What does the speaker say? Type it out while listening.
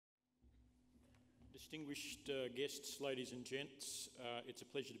Distinguished guests, ladies and gents, it's a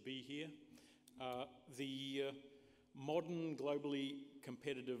pleasure to be here. The modern, globally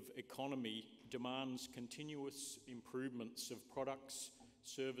competitive economy demands continuous improvements of products,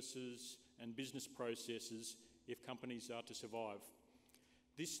 services, and business processes if companies are to survive.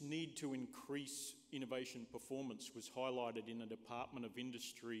 This need to increase innovation performance was highlighted in a Department of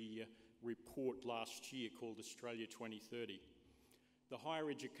Industry report last year called Australia 2030. The higher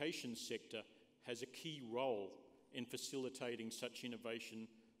education sector has a key role in facilitating such innovation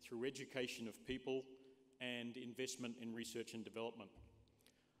through education of people and investment in research and development.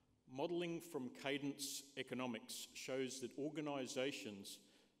 Modelling from Cadence Economics shows that organisations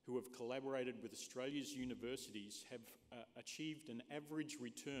who have collaborated with Australia's universities have achieved an average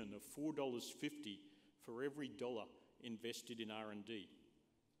return of $4.50 for every dollar invested in R&D.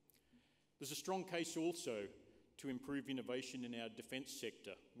 There's a strong case also to improve innovation in our defence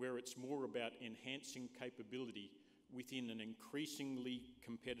sector, where it's more about enhancing capability within an increasingly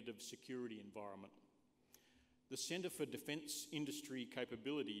competitive security environment. The Centre for Defence Industry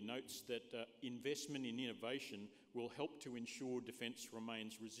Capability notes that investment in innovation will help to ensure defence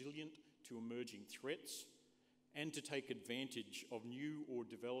remains resilient to emerging threats and to take advantage of new or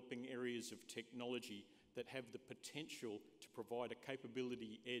developing areas of technology that have the potential to provide a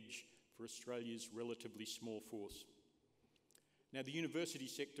capability edge for Australia's relatively small force. Now, the university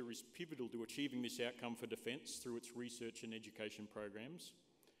sector is pivotal to achieving this outcome for Defence through its research and education programs.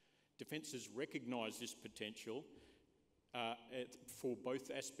 Defence has recognised this potential for both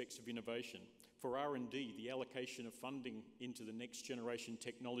aspects of innovation. For R&D, the allocation of funding into the Next Generation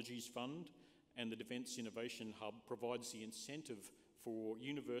Technologies Fund and the Defence Innovation Hub provides the incentive for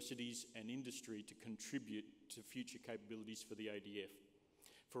universities and industry to contribute to future capabilities for the ADF.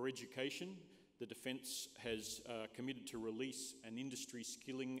 For education, the Defence has committed to release an industry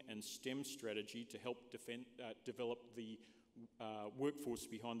skilling and STEM strategy to help develop the workforce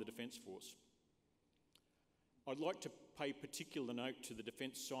behind the Defence Force. I'd like to pay particular note to the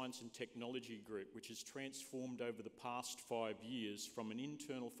Defence Science and Technology Group, which has transformed over the past 5 years from an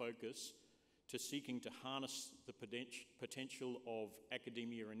internal focus to seeking to harness the potential of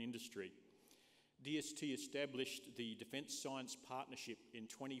academia and industry. DST established the Defence Science Partnership in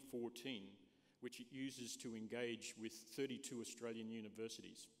 2014, which it uses to engage with 32 Australian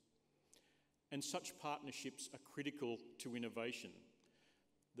universities. And such partnerships are critical to innovation.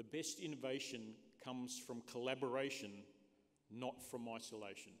 The best innovation comes from collaboration, not from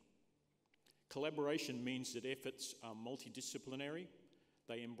isolation. Collaboration means that efforts are multidisciplinary,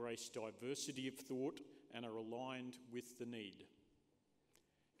 they embrace diversity of thought and are aligned with the need.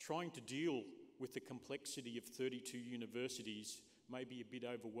 Trying to deal with the complexity of 32 universities may be a bit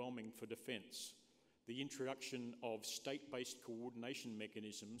overwhelming for Defence. The introduction of state-based coordination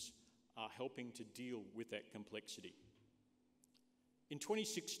mechanisms are helping to deal with that complexity. In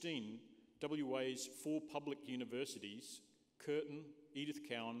 2016, WA's 4 public universities, Curtin, Edith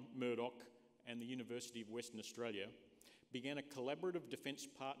Cowan, Murdoch, and the University of Western Australia, began a collaborative defence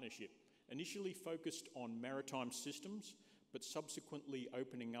partnership, initially focused on maritime systems, but subsequently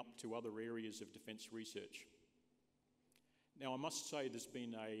opening up to other areas of defence research. Now, I must say there's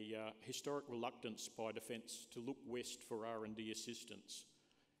been a historic reluctance by Defence to look west for R&D assistance,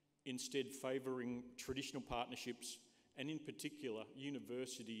 instead favouring traditional partnerships and in particular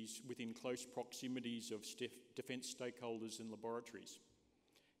universities within close proximities of defence stakeholders and laboratories.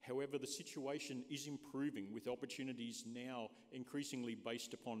 However, the situation is improving with opportunities now increasingly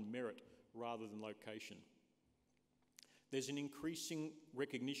based upon merit rather than location. There's an increasing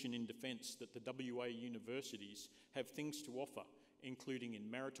recognition in Defence that the WA universities have things to offer, including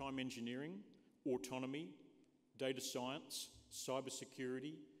in maritime engineering, autonomy, data science,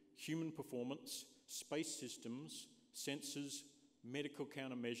 cybersecurity, human performance, space systems, sensors, medical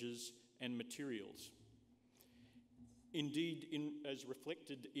countermeasures, and materials. Indeed, as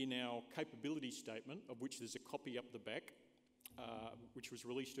reflected in our capability statement, of which there's a copy up the back, which was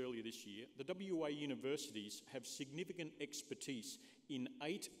released earlier this year, the WA universities have significant expertise in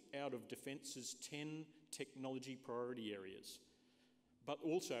 8 out of Defence's 10 technology priority areas, but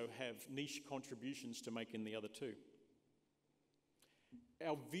also have niche contributions to make in the other 2.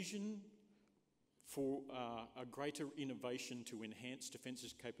 Our vision for a greater innovation to enhance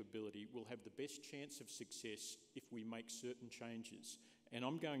Defence's capability will have the best chance of success if we make certain changes. And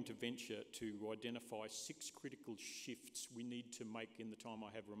I'm going to venture to identify 6 critical shifts we need to make in the time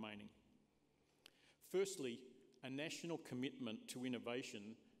I have remaining. Firstly, a national commitment to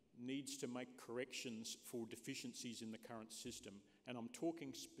innovation needs to make corrections for deficiencies in the current system. And I'm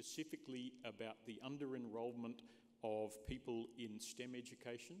talking specifically about the under-enrolment of people in STEM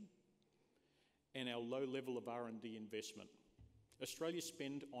education and our low level of R&D investment. Australia's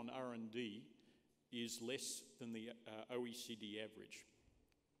spend on R&D is less than the OECD average.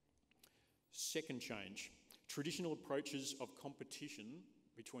 Second change, traditional approaches of competition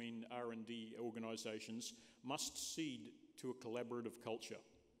between R&D organisations must cede to a collaborative culture.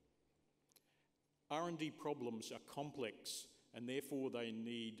 R&D problems are complex, and therefore they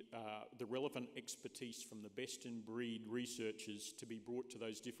need the relevant expertise from the best-in-breed researchers to be brought to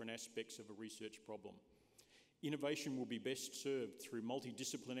those different aspects of a research problem. Innovation will be best served through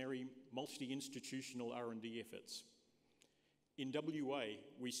multidisciplinary, multi-institutional R&D efforts. In WA,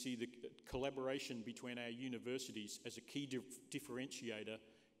 we see the collaboration between our universities as a key differentiator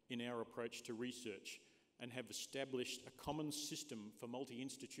in our approach to research, and have established a common system for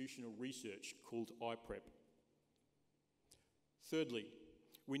multi-institutional research called IPREP. Thirdly,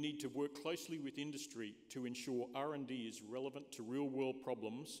 we need to work closely with industry to ensure R&D is relevant to real-world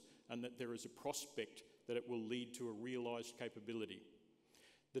problems and that there is a prospect that it will lead to a realised capability.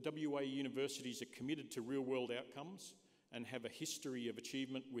 The WA universities are committed to real-world outcomes and have a history of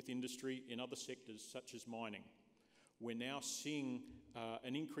achievement with industry in other sectors such as mining. We're now seeing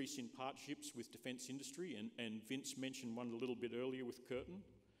an increase in partnerships with defence industry, and Vince mentioned one a little bit earlier with Curtin.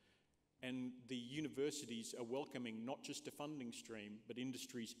 And the universities are welcoming not just a funding stream, but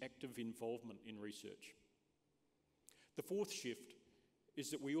industry's active involvement in research. The fourth shift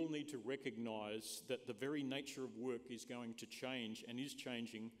is that we all need to recognise that the very nature of work is going to change and is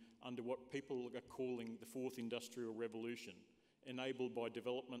changing under what people are calling the fourth industrial revolution, enabled by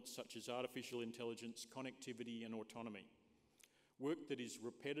developments such as artificial intelligence, connectivity and autonomy. Work that is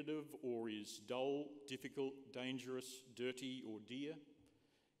repetitive or is dull, difficult, dangerous, dirty or dear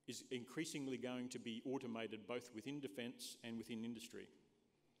is increasingly going to be automated both within defence and within industry.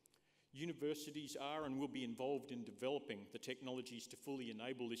 Universities are and will be involved in developing the technologies to fully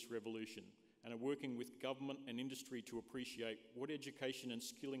enable this revolution, and are working with government and industry to appreciate what education and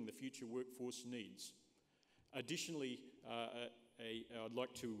skilling the future workforce needs. Additionally, I'd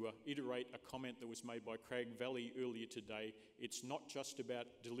like to iterate a comment that was made by Craig Valley earlier today. It's not just about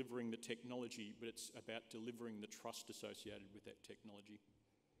delivering the technology, but it's about delivering the trust associated with that technology.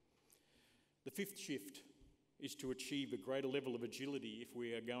 The fifth shift is to achieve a greater level of agility if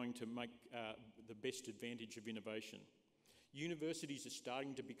we are going to make the best advantage of innovation. Universities are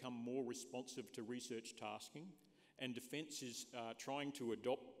starting to become more responsive to research tasking, and defence is trying to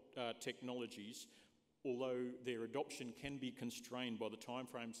adopt technologies, although their adoption can be constrained by the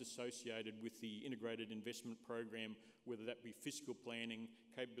timeframes associated with the integrated investment program, whether that be fiscal planning,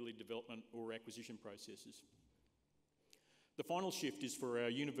 capability development or acquisition processes. The final shift is for our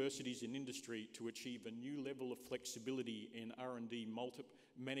universities and industry to achieve a new level of flexibility in R&D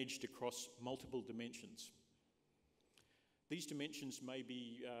managed across multiple dimensions. These dimensions may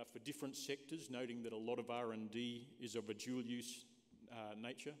be for different sectors, noting that a lot of R&D is of a dual-use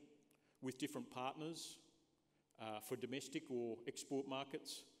nature, with different partners for domestic or export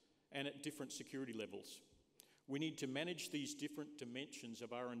markets, and at different security levels. We need to manage these different dimensions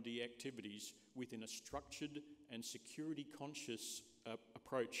of R&D activities within a structured and security-conscious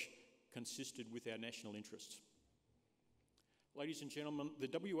approach consistent with our national interests. Ladies and gentlemen, the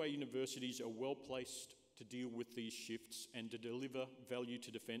WA universities are well placed to deal with these shifts and to deliver value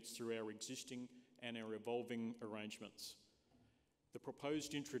to defence through our existing and our evolving arrangements. The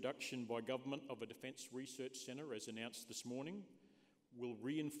proposed introduction by government of a Defence Research Centre, as announced this morning, will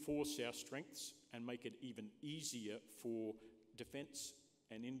reinforce our strengths and make it even easier for defence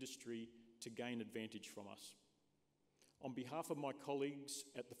and industry to gain advantage from us. On behalf of my colleagues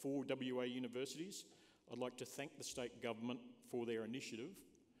at the 4 WA universities, I'd like to thank the state government for their initiative,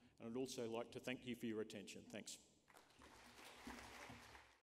 and I'd also like to thank you for your attention. Thanks.